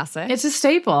 It's a classic. It's a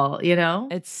staple, you know?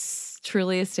 It's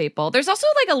truly a staple. There's also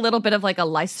like a little bit of like a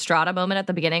Lystrata moment at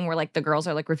the beginning where like the girls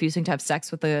are like refusing to have sex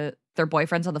with their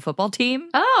boyfriends on the football team.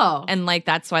 Oh. And like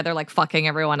that's why they're like fucking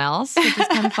everyone else, which is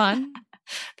kind of fun.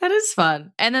 That is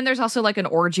fun. And then there's also like an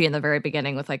orgy in the very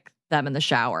beginning with like them in the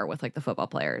shower with like the football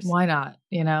players. Why not?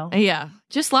 You know? Yeah.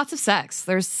 Just lots of sex.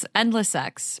 There's endless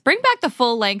sex. Bring back the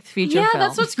full length feature film. Yeah,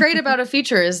 that's what's great about a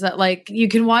feature is that like you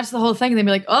can watch the whole thing and then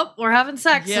be like, oh, we're having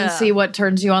sex and see what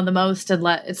turns you on the most and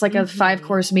it's like a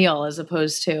 5-course meal as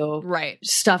opposed to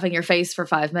stuffing your face for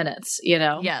 5 minutes, you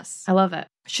know? Yes. I love it.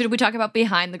 Should we talk about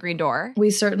Behind the Green Door?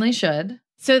 We certainly should.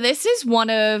 So this is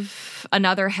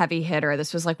another heavy hitter.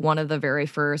 This was like one of the very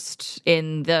first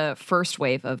in the first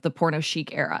wave of the porno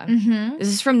chic era. This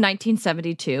is from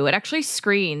 1972. It actually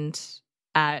screened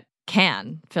at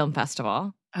Cannes Film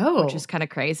Festival. Oh. Which is kind of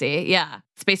crazy. Yeah.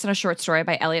 It's based on a short story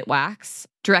by Elliot Wax,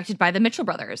 directed by the Mitchell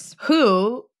brothers.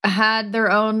 Who had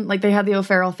their own, like they had the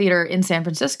O'Farrell Theater in San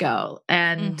Francisco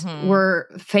and were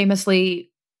famously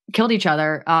killed each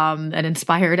other and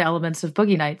inspired elements of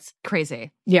Boogie Nights.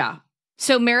 Crazy. Yeah.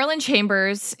 So Marilyn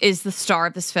Chambers is the star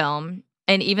of this film.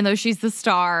 And even though she's the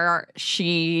star,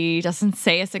 she doesn't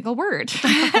say a single word.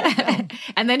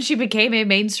 And then she became a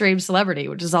mainstream celebrity,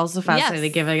 which is also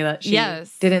fascinating, given that she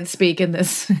didn't speak in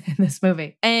this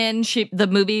movie. And the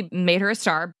movie made her a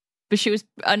star, but she was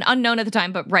an unknown at the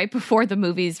time. But right before the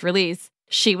movie's release,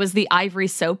 she was the Ivory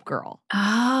soap girl.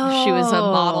 Oh. She was a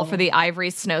model for the Ivory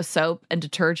Snow soap and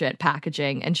detergent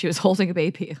packaging, and she was holding a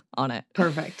baby on it.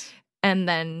 Perfect. And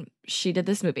then she did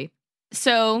this movie.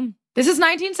 So this is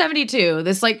 1972.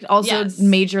 This like also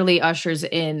majorly ushers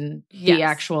in the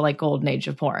actual like golden age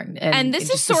of porn. And this is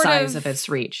just the sort size of its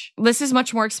reach. This is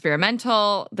much more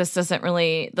experimental. This doesn't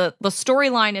really, the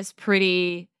storyline is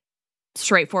pretty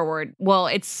straightforward. Well,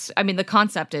 the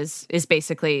concept is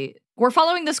basically, we're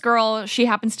following this girl. She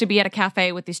happens to be at a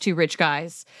cafe with these two rich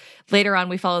guys. Later on,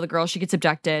 we follow the girl. She gets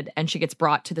abducted and she gets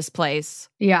brought to this place.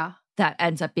 Yeah. That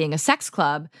ends up being a sex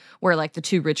club where like the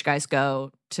two rich guys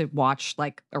go to watch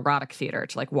like erotic theater,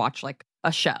 to like watch like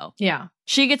a show. Yeah.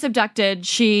 She gets abducted.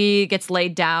 She gets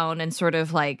laid down and sort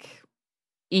of like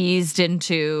eased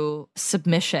into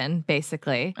submission,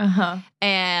 basically.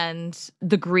 And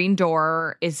the green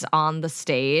door is on the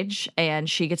stage and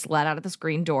she gets let out of this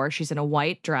green door. She's in a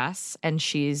white dress and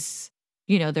she's,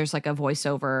 you know, there's like a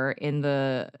voiceover in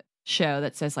the show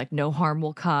that says like, no harm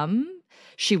will come.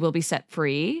 She will be set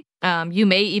free. You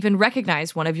may even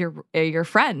recognize one of your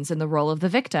friends in the role of the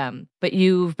victim, but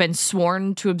you've been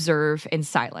sworn to observe in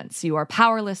silence. You are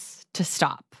powerless to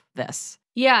stop this.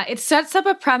 Yeah, it sets up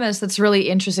a premise that's really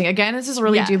interesting. Again, this is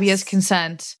really dubious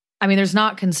consent. I mean, there's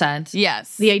not consent.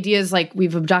 Yes. The idea is like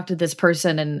we've abducted this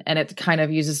person and it kind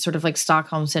of uses sort of like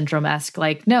Stockholm Syndrome-esque,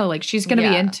 like, no, like she's going to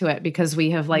be into it because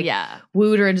we have like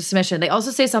wooed her into submission. They also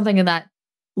say something in that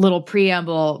little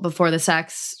preamble before the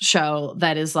sex show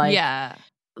that is like,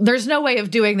 there's no way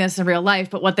of doing this in real life,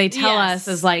 but what they tell us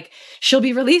is like, she'll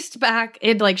be released back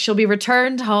and like, she'll be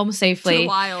returned home safely. To the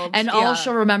wild. And all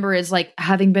she'll remember is like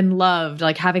having been loved,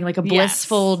 like having like a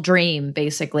blissful dream,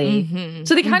 basically.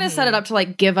 So they kind of set it up to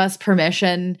like give us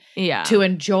permission to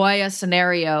enjoy a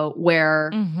scenario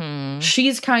where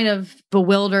she's kind of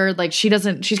bewildered. Like she's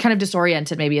kind of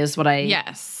disoriented, maybe is what I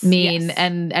mean.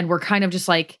 And we're kind of just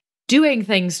like, doing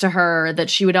things to her that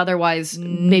she would otherwise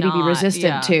maybe be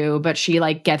resistant to, but she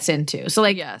like gets into. So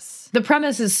like the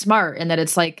premise is smart in that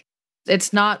it's like,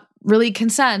 it's not really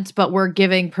consent, but we're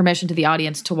giving permission to the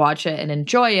audience to watch it and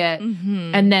enjoy it.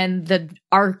 And then the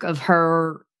arc of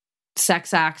her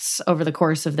sex acts over the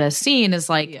course of this scene is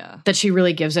like that she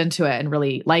really gives into it and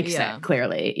really likes it,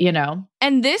 clearly, you know?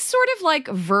 And this sort of like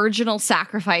virginal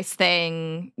sacrifice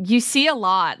thing, you see a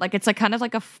lot. Like it's like kind of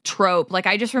like a trope. Like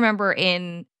I just remember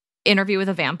in Interview with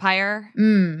a Vampire.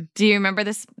 Do you remember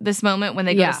this moment when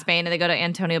they go to Spain and they go to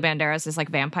Antonio Banderas' like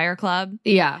vampire club?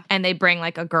 Yeah. And they bring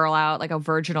like a girl out, like a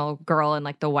virginal girl in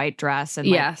like the white dress and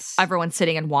like everyone's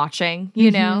sitting and watching, you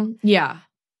know? Yeah.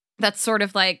 That's sort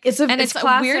of like it's a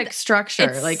classic weird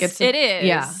structure. It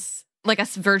is. Like a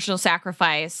virginal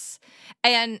sacrifice.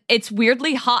 And it's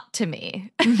weirdly hot to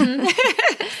me.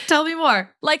 Tell me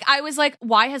more. Like, I was like,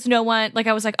 why has no one, like,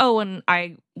 I was like, oh, when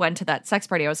I went to that sex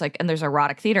party, I was like, and there's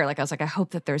erotic theater. Like, I was like, I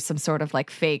hope that there's some sort of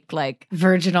like fake, like,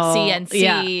 virginal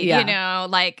CNC, you know,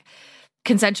 like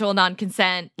consensual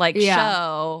non-consent, like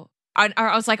show. Or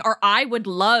I was like, or I would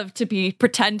love to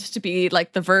pretend to be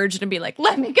like the virgin and be like,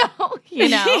 let me go, you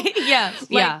know?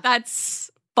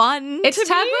 That's fun. It's to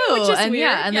taboo, me, which is and weird.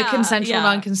 and the consensual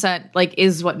non-consent like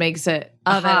is what makes it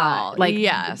of hot. Like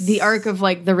the arc of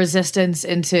like the resistance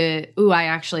into I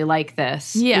actually like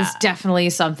this is definitely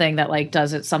something that like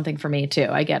does it something for me too.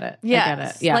 I get it. I get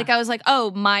it. Yeah. Like I was like,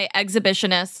 oh, my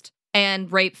exhibitionist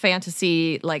and rape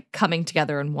fantasy like coming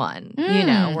together in one. You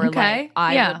know, where like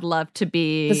I would love to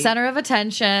be the center of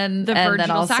attention, the and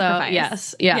virginal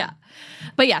sacrifice. Yes.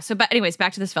 But anyways,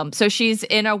 back to this film. So she's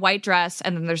in a white dress,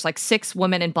 and then there's like 6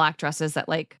 women in black dresses that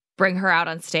like bring her out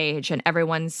on stage, and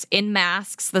everyone's in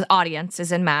masks. The audience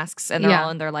is in masks, and they're all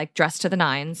in their like dressed to the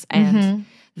nines, and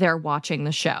they're watching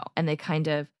the show, and they kind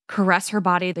of caress her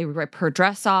body. They rip her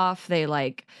dress off. They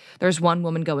like, there's one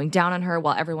woman going down on her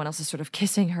while everyone else is sort of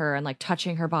kissing her and like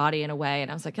touching her body in a way.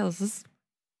 And I was like, this is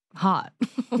hot.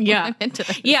 Yeah. I'm into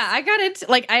this. Yeah. I got it.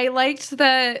 Like, I liked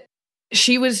that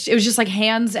it was just like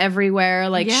hands everywhere.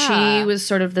 Like she was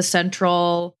sort of the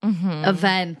central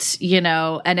event, you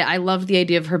know, and I love the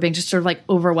idea of her being just sort of like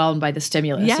overwhelmed by the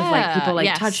stimulus of like people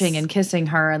like touching and kissing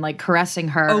her and like caressing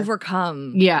her.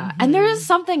 Overcome. Yeah. And there is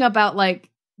something about like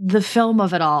the film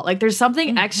of it all. Like there's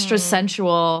something extra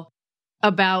sensual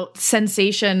about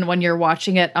sensation when you're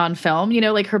watching it on film, you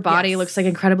know, like her body looks like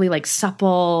incredibly like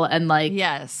supple and like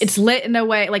it's lit in a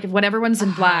way like when everyone's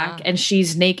in black and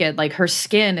she's naked, like her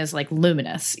skin is like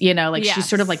luminous, you know, like she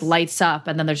sort of like lights up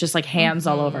and then there's just like hands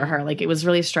all over her. Like it was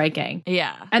really striking.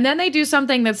 Yeah. And then they do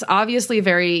something that's obviously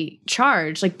very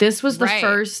charged. Like this was the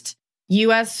first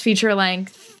US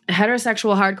feature-length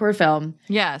heterosexual hardcore film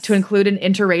to include an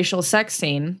interracial sex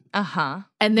scene.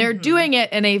 And they're doing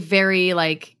it in a very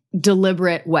like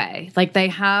deliberate way. Like they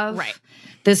have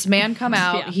this man come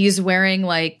out, he's wearing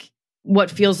like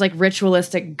what feels like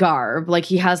ritualistic garb. Like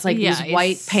he has like these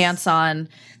white pants on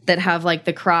that have like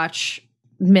the crotch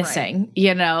missing,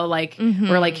 you know, like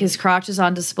where like his crotch is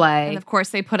on display. And of course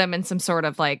they put him in some sort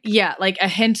of like like a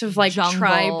hint of like jungle,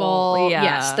 tribal.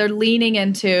 Yes, they're leaning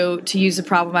into, to use a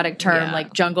problematic term,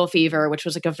 like jungle fever, which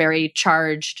was like a very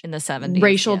charged in the 70s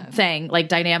racial thing, like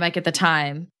dynamic at the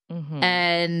time.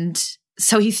 And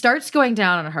so he starts going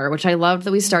down on her, which I loved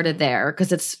that we started there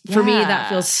because it's for me that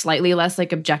feels slightly less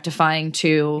like objectifying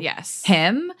to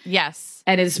him. Yes.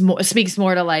 And speaks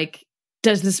more to like,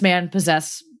 does this man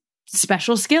possess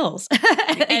special skills?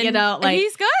 You know, like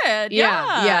he's good.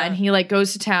 Yeah. And he like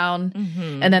goes to town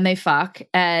and then they fuck.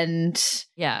 And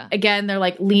again, they're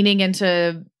like leaning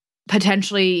into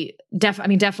potentially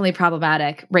definitely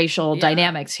problematic racial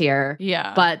dynamics here.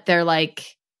 Yeah. But they're like,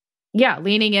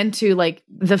 leaning into like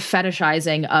the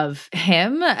fetishizing of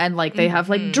him. And like they have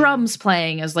like drums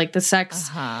playing as like the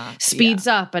sex speeds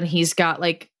up and he's got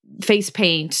like face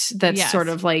paint that's sort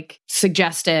of like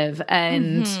suggestive.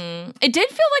 And it did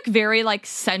feel like very like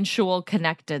sensual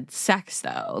connected sex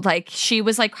though. Like she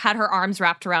was like had her arms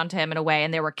wrapped around him in a way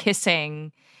and they were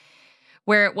kissing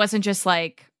where it wasn't just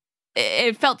like,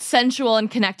 it felt sensual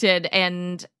and connected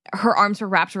and her arms were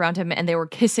wrapped around him and they were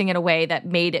kissing in a way that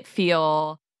made it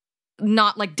feel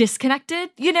not like disconnected,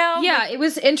 you know? Yeah, it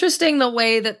was interesting the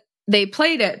way that they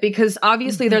played it because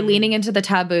obviously they're leaning into the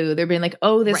taboo. They're being like,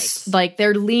 oh, this, like,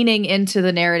 they're leaning into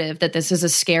the narrative that this is a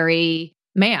scary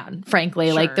man, frankly.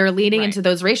 Sure. Like, they're leaning into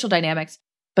those racial dynamics,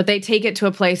 but they take it to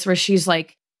a place where she's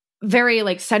like very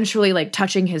like sensually like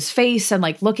touching his face and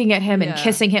like looking at him and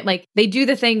kissing him. Like, they do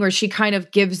the thing where she kind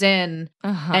of gives in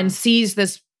and sees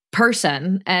this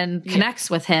person and connects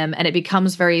with him, and it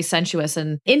becomes very sensuous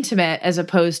and intimate, as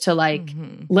opposed to like,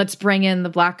 let's bring in the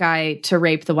black guy to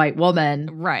rape the white woman.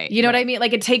 Right. You know what I mean?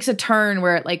 Like, it takes a turn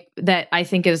where it, like, that I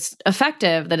think is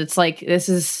effective, that it's like, this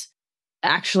is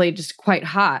actually just quite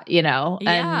hot, you know?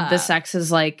 And the sex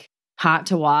is like hot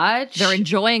to watch. They're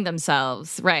enjoying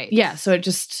themselves. Right. Yeah. So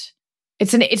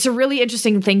it's a really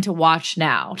interesting thing to watch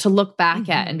now, to look back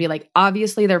at and be like,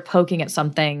 obviously they're poking at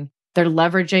something. They're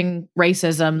leveraging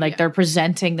racism. Like, they're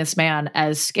presenting this man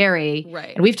as scary.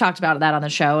 Right. And we've talked about that on the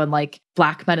show, and like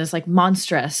black men is like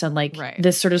monstrous and like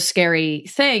this sort of scary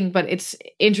thing. But it's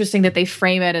interesting that they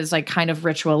frame it as like kind of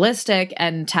ritualistic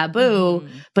and taboo,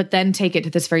 but then take it to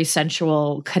this very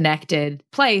sensual, connected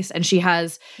place. And she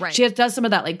does some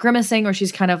of that like grimacing, where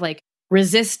she's kind of like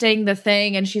resisting the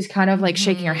thing, and she's kind of like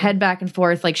shaking her head back and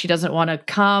forth, like she doesn't want to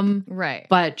come,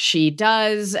 but she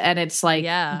does, and it's like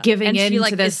giving in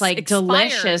to this like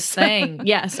delicious thing.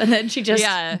 Yes. And then she just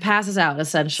passes out,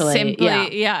 essentially.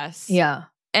 Simply, yes. Yeah.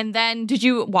 And then, did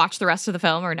you watch the rest of the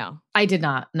film or no? I did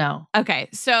not. No. Okay.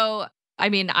 So, I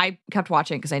mean, I kept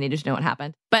watching because I needed to know what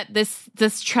happened. But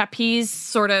this trapeze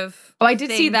sort of I did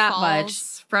see that much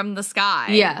from the sky.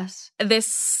 Yes.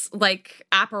 This like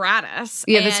apparatus.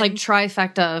 Yeah, this like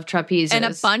trifecta of trapezes. And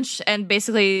a bunch, and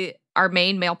basically our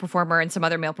main male performer and some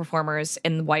other male performers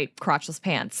in white crotchless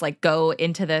pants like go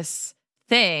into this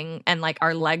thing, and like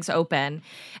our legs open,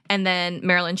 and then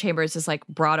Marilyn Chambers is like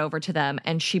brought over to them,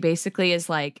 and she basically is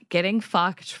like getting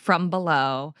fucked from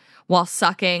below while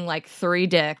sucking like 3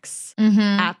 dicks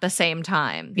at the same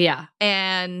time. Yeah.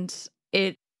 And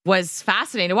it was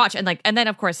fascinating to watch. And then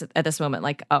of course at this moment,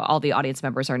 like all the audience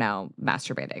members are now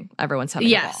masturbating. Everyone's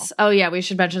having a ball. Oh yeah, we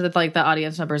should mention that like the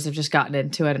audience members have just gotten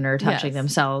into it and are touching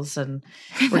themselves, and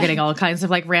we're getting all kinds of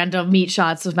like random meat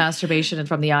shots of masturbation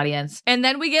from the audience. And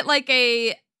then we get like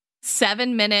a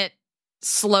 7-minute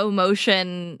slow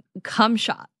motion cum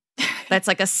shot. That's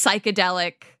like a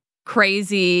psychedelic,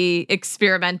 crazy,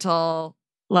 experimental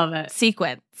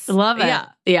sequence. Love it.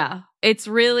 Yeah. It's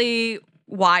really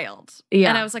wild. Yeah.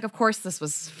 And I was like, of course this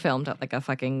was filmed at like a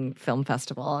fucking film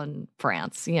festival in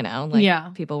France, you know?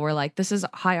 Like people were like, this is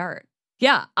high art.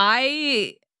 Yeah.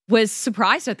 I was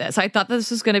surprised at this. I thought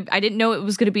this was I didn't know it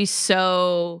was gonna be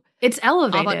so it's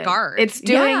elevated. Avant-garde. It's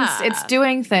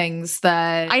doing things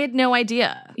that I had no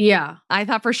idea. Yeah. I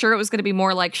thought for sure it was gonna be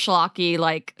more like schlocky,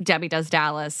 like Debbie Does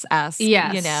Dallas-esque.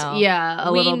 Yes. You know. Yeah.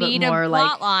 A little bit more like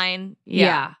plot line.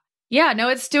 Yeah. No,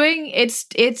 it's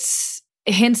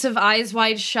hints of Eyes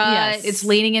Wide Shut. Yes. It's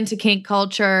leaning into kink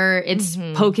culture. It's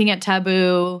poking at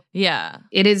taboo. Yeah.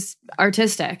 It is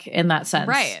artistic in that sense.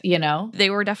 Right. You know?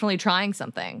 They were definitely trying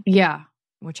something. Yeah.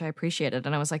 Which I appreciated.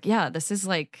 And I was like, yeah, this is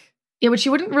like... Yeah, which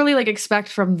you wouldn't really like expect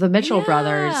from the Mitchell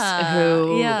brothers,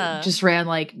 who just ran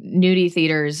like nudie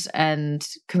theaters and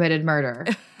committed murder.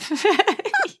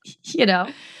 You know?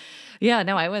 Yeah,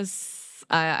 no, I was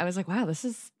like, wow,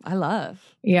 I love.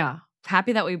 Yeah.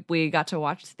 Happy that we got to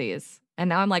watch these. And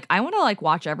now I'm like, I want to like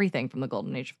watch everything from the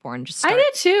golden age of porn. Just I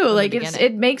did too. Like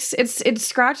it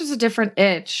scratches a different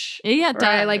itch. Yeah, it does.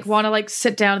 I like want to like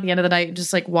sit down at the end of the night and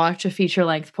just like watch a feature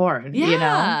length porn. Yeah. You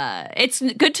know? It's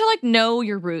good to like know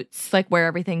your roots, like where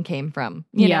everything came from.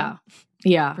 You know?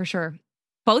 Yeah. For sure.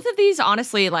 Both of these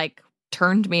honestly like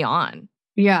turned me on.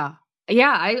 Yeah.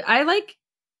 Yeah.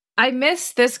 I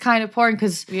miss this kind of porn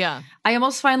because I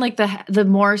almost find like the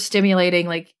more stimulating,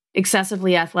 like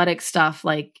excessively athletic stuff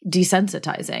like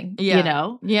desensitizing, you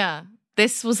know? Yeah.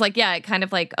 This was like, it kind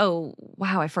of like, oh,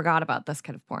 wow, I forgot about this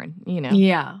kind of porn, you know?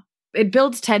 Yeah. It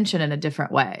builds tension in a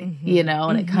different way, you know?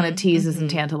 And it kind of teases and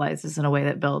tantalizes in a way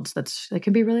that that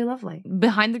can be really lovely.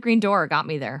 Behind the Green Door got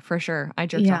me there, for sure. I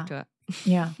jerked off to it.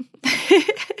 Yeah.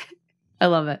 I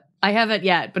love it. I haven't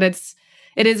yet, but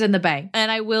it is in the bank.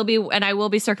 And I will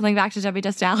be circling back to Debbie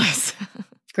Does Dallas.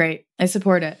 Great. I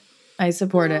support it.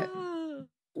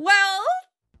 Well,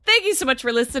 thank you so much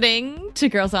for listening to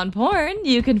Girls on Porn.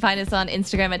 You can find us on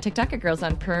Instagram and TikTok at Girls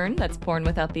on Porn. That's porn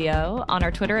without the O. On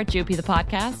our Twitter at GOP the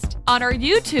Podcast. On our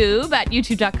YouTube at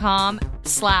youtube.com/@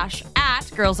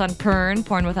 at Girls on Porn,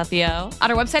 porn without the O,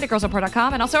 on our website at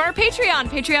girlsonporn.com, and also on our Patreon,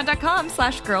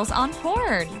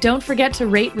 patreon.com/girlsonporn. Don't forget to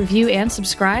rate, review, and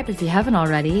subscribe if you haven't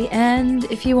already. And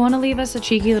if you want to leave us a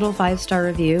cheeky little 5-star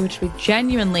review, which we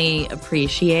genuinely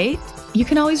appreciate, you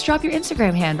can always drop your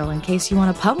Instagram handle in case you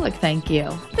want a public thank you.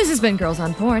 This has been Girls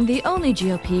on Porn, the only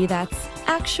GOP that's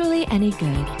actually any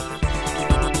good.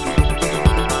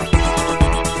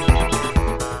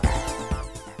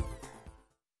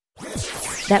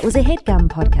 That was a HeadGum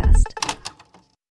podcast.